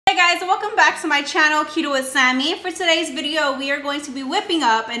Hey guys, welcome back to my channel, Keto with Sammy. For today's video, we are going to be whipping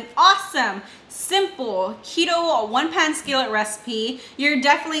up an awesome, simple keto one-pan skillet recipe. You're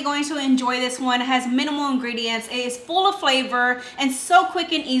definitely going to enjoy this one. It has minimal ingredients. It is full of flavor and so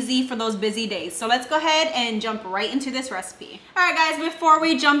quick and easy for those busy days. So let's go ahead and jump right into this recipe. All right guys, before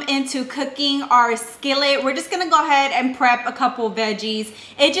we jump into cooking our skillet, we're just gonna go ahead and prep a couple veggies.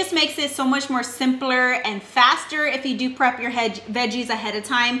 It just makes it so much more simpler and faster if you do prep your veggies ahead of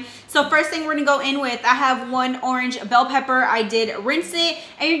time. So first thing we're gonna go in with, I have one orange bell pepper. I did rinse it,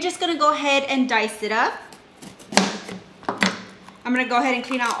 and you're just gonna go ahead and dice it up. I'm gonna go ahead and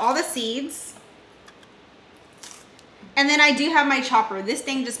clean out all the seeds. And then I do have my chopper. This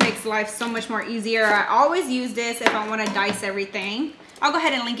thing just makes life so much more easier. I always use this if I wanna dice everything. I'll go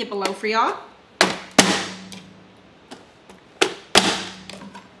ahead and link it below for y'all.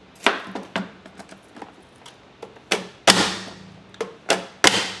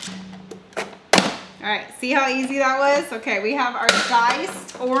 All right, see how easy that was? Okay, we have our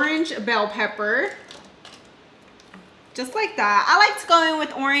diced orange bell pepper. Just like that. I like to go in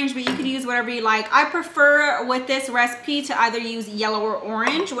with orange, but you could use whatever you like. I prefer with this recipe to either use yellow or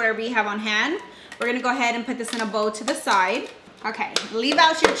orange, whatever you have on hand. We're gonna go ahead and put this in a bowl to the side. Okay, leave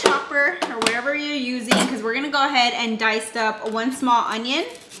out your chopper or whatever you're using, because we're gonna go ahead and dice up one small onion.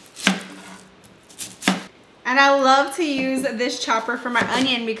 And I love to use this chopper for my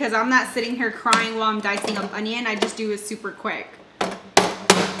onion because I'm not sitting here crying while I'm dicing up onion. I just do it super quick.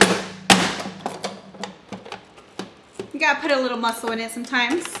 You gotta put a little muscle in it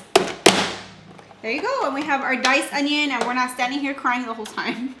sometimes. There you go, and we have our diced onion, and we're not standing here crying the whole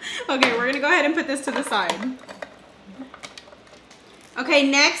time. Okay, we're gonna go ahead and put this to the side. Okay,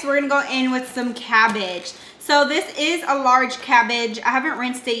 next we're gonna go in with some cabbage. So this is a large cabbage. I haven't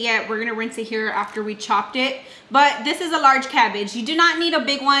rinsed it yet. We're gonna rinse it here after we chopped it. But this is a large cabbage. You do not need a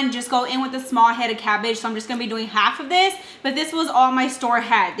big one. Just go in with a small head of cabbage. So I'm just gonna be doing half of this. But this was all my store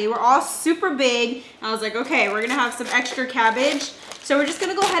had. They were all super big. I was like, okay, we're gonna have some extra cabbage. So we're just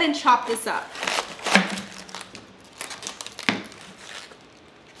gonna go ahead and chop this up.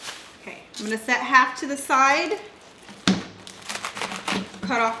 Okay, I'm gonna set half to the side.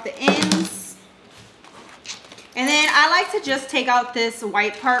 Cut off the ends. And then I like to just take out this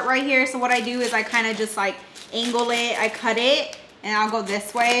white part right here. So what I do is I kind of just like angle it, I cut it, and I'll go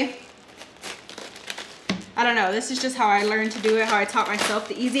this way. I don't know, this is just how I learned to do it, how I taught myself.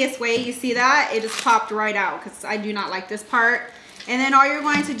 The easiest way, you see that? It just popped right out because I do not like this part. And then all you're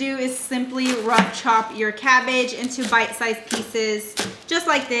going to do is simply rough chop your cabbage into bite-sized pieces, just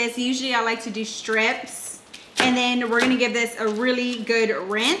like this. Usually I like to do strips. And then we're gonna give this a really good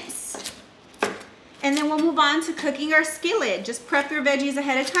rinse. And then we'll move on to cooking our skillet. Just prep your veggies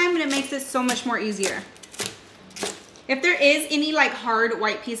ahead of time and it makes it so much more easier. If there is any like hard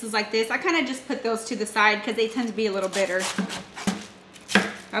white pieces like this, I kind of just put those to the side because they tend to be a little bitter.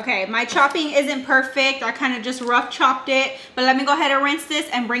 Okay, my chopping isn't perfect. I kind of just rough chopped it, but let me go ahead and rinse this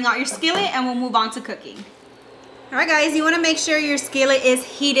and bring out your skillet and we'll move on to cooking. All right guys, you want to make sure your skillet is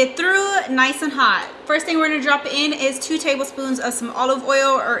heated through, nice and hot. First thing we're going to drop in is 2 tablespoons of some olive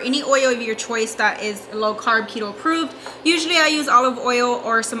oil or any oil of your choice that is low carb keto approved. Usually I use olive oil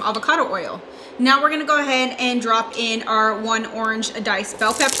or some avocado oil. Now we're going to go ahead and drop in our 1 orange diced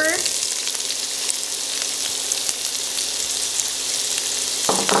bell pepper.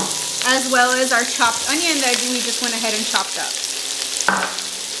 As well as our chopped onion that we just went ahead and chopped up.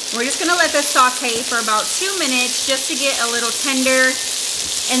 We're just gonna let this saute for about 2 minutes just to get a little tender,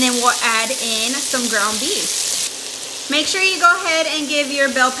 and then we'll add in some ground beef. Make sure you go ahead and give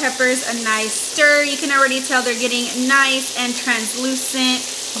your bell peppers a nice stir. You can already tell they're getting nice and translucent.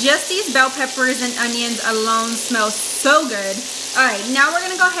 Just these bell peppers and onions alone smell so good. All right, now we're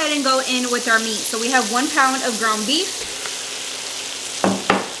gonna go ahead and go in with our meat. So we have 1 pound of ground beef.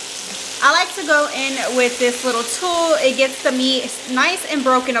 I like to go in with this little tool. It gets the meat nice and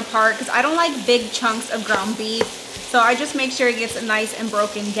broken apart because I don't like big chunks of ground beef. So I just make sure it gets nice and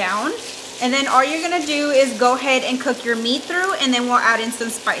broken down. And then all you're gonna do is go ahead and cook your meat through, and then we'll add in some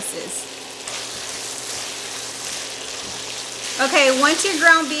spices. Okay, once your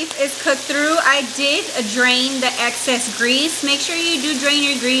ground beef is cooked through, I did drain the excess grease. Make sure you do drain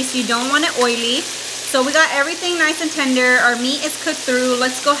your grease. You don't want it oily. So we got everything nice and tender. Our meat is cooked through.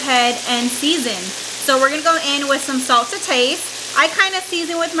 Let's go ahead and season. So we're gonna go in with some salt to taste. I kind of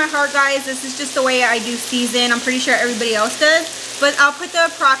season with my heart, guys. This is just the way I do season. I'm pretty sure everybody else does. But I'll put the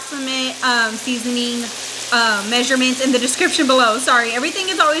approximate seasoning measurements in the description below. Sorry, everything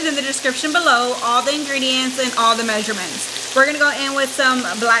is always in the description below. All the ingredients and all the measurements. We're gonna go in with some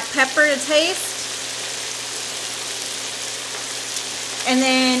black pepper to taste. And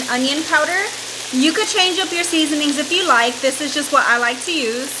then onion powder. You could change up your seasonings if you like. This is just what I like to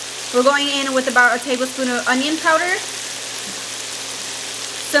use. We're going in with about a tablespoon of onion powder.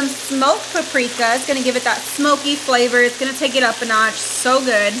 Some smoked paprika. It's going to give it that smoky flavor. It's going to take it up a notch. So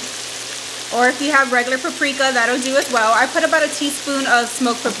good. Or if you have regular paprika, that'll do as well. I put about a teaspoon of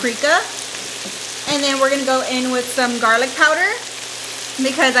smoked paprika. And then we're going to go in with some garlic powder,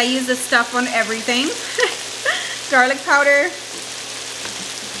 because I use this stuff on everything. Garlic powder.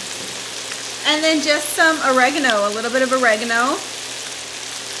 And then just some oregano, a little bit of oregano.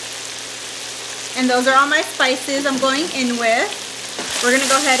 And those are all my spices I'm going in with. We're going to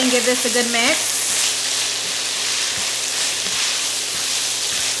go ahead and give this a good mix.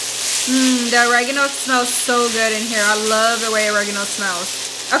 The oregano smells so good in here. I love the way oregano smells.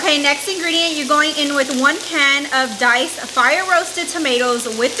 Okay, next ingredient, you're going in with 1 can of diced fire roasted tomatoes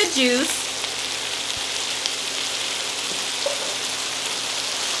with the juice.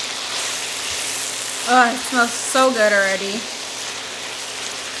 Oh, it smells so good already.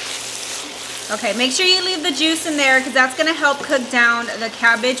 Okay, make sure you leave the juice in there because that's going to help cook down the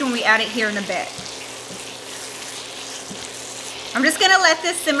cabbage when we add it here in a bit. I'm just going to let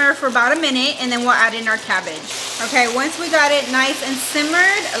this simmer for about a minute and then we'll add in our cabbage. Okay, once we got it nice and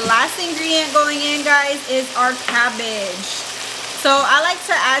simmered, last ingredient going in, guys, is our cabbage. So I like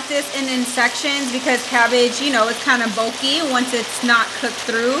to add this in sections because cabbage, you know, it's kind of bulky once it's not cooked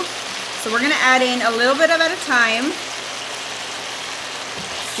through. So we're going to add in a little bit of at a time.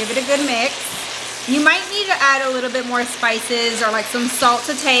 Give it a good mix. You might need to add a little bit more spices or like some salt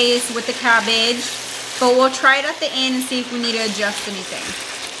to taste with the cabbage. But we'll try it at the end and see if we need to adjust anything.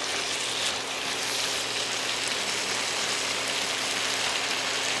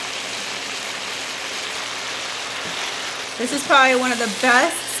 This is probably one of the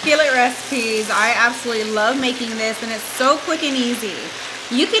best skillet recipes. I absolutely love making this and it's so quick and easy.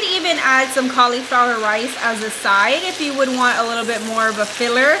 You could even add some cauliflower rice as a side if you would want a little bit more of a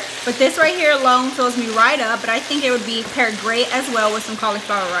filler. But this right here alone fills me right up, but I think it would be paired great as well with some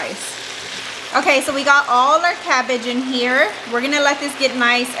cauliflower rice. Okay, so we got all our cabbage in here. We're gonna let this get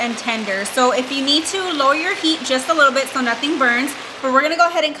nice and tender. So if you need to, lower your heat just a little bit so nothing burns. But we're gonna go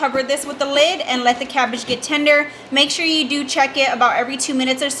ahead and cover this with the lid and let the cabbage get tender. Make sure you do check it about every 2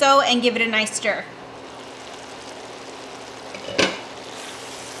 minutes or so and give it a nice stir.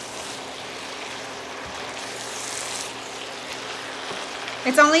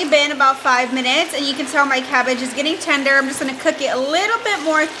 It's only been about 5 minutes and you can tell my cabbage is getting tender. I'm just going to cook it a little bit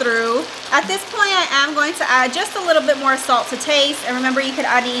more through. At this point I am going to add just a little bit more salt to taste. And remember, you could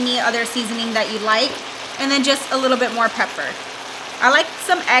add any other seasoning that you like. And then just a little bit more pepper. I like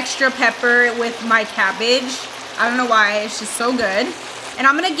some extra pepper with my cabbage. I don't know why, it's just so good. And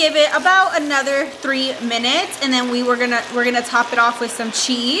I'm going to give it about another 3 minutes. And then we're gonna top it off with some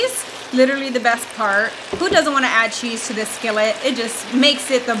cheese. Literally the best part. Who doesn't want to add cheese to this skillet? It just makes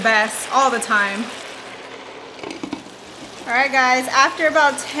it the best all the time. Alright guys, after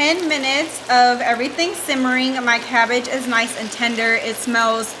about 10 minutes of everything simmering, my cabbage is nice and tender. It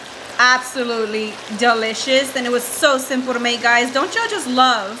smells absolutely delicious and it was so simple to make, guys. Don't y'all just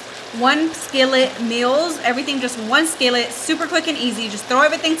love one skillet meals? Everything just one skillet, super quick and easy. Just throw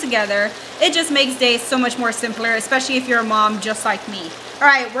everything together. It just makes days so much more simpler, especially if you're a mom just like me.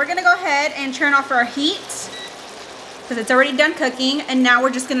 Alright, we're gonna go ahead and turn off our heat because it's already done cooking, and now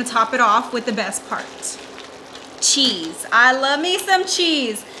we're just gonna top it off with the best part. Cheese. I love me some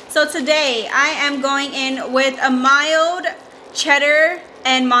cheese. So today I am going in with a mild cheddar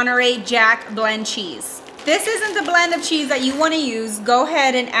and Monterey Jack blend cheese. This isn't the blend of cheese that you want to use. Go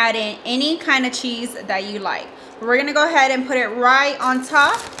ahead and add in any kind of cheese that you like. We're gonna go ahead and put it right on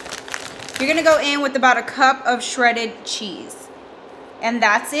top. You're gonna go in with about a cup of shredded cheese. And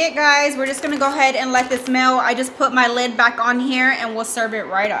that's it, guys. We're just gonna go ahead and let this melt. I just put my lid back on here and we'll serve it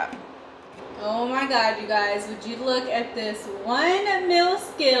right up. Oh my God, you guys, would you look at this 1 meal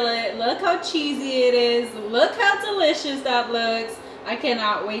skillet? Look how cheesy it is. Look how delicious that looks. I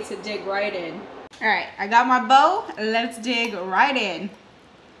cannot wait to dig right in. All right, I got my bowl. Let's dig right in.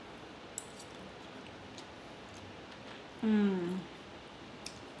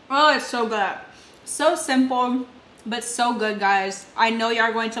 Oh, it's so good. So simple, but so good, guys. I know y'all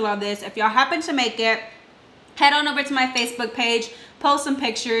are going to love this. If y'all happen to make it, head on over to my Facebook page, post some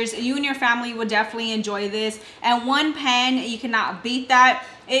pictures. You and your family will definitely enjoy this. And 1 pan, you cannot beat that.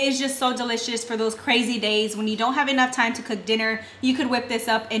 It is just so delicious for those crazy days when you don't have enough time to cook dinner. You could whip this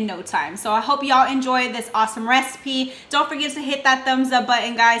up in no time. So I hope y'all enjoyed this awesome recipe. Don't forget to hit that thumbs up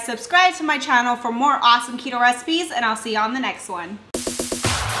button, guys. Subscribe to my channel for more awesome keto recipes, and I'll see you on the next one.